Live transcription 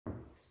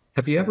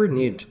Have you ever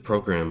needed to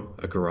program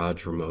a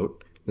garage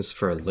remote? This is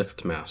for a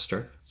lift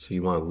master. So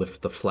you want to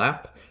lift the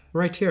flap.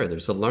 Right here,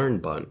 there's a learn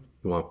button.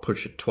 You want to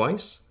push it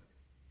twice,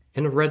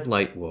 and a red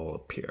light will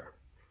appear.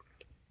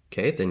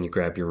 Okay, then you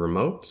grab your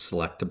remote,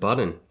 select a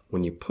button.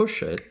 When you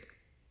push it,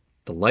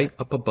 the light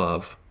up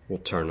above will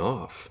turn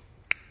off.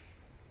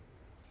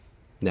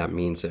 That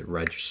means it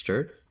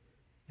registered.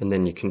 And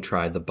then you can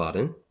try the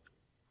button,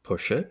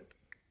 push it,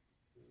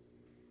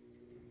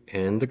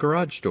 and the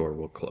garage door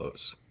will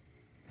close.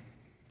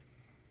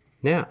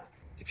 Now,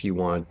 if you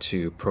want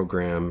to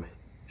program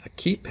a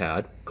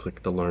keypad,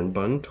 click the Learn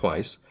button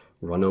twice,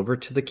 run over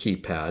to the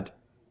keypad,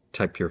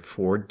 type your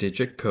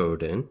 4-digit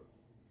code in, and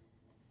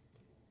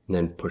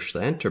then push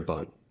the Enter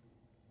button.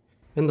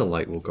 And the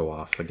light will go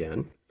off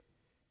again.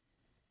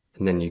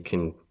 And then you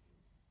can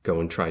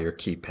go and try your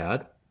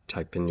keypad,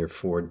 type in your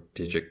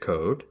 4-digit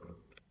code,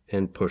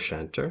 and push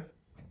Enter.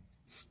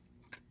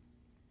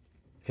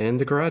 And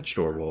the garage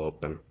door will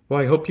open. Well,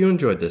 I hope you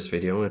enjoyed this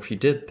video, and if you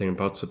did, think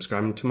about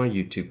subscribing to my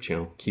YouTube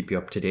channel. Keep you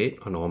up to date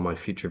on all my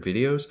future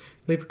videos.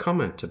 Leave a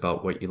comment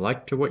about what you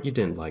liked or what you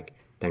didn't like.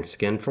 Thanks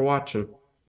again for watching.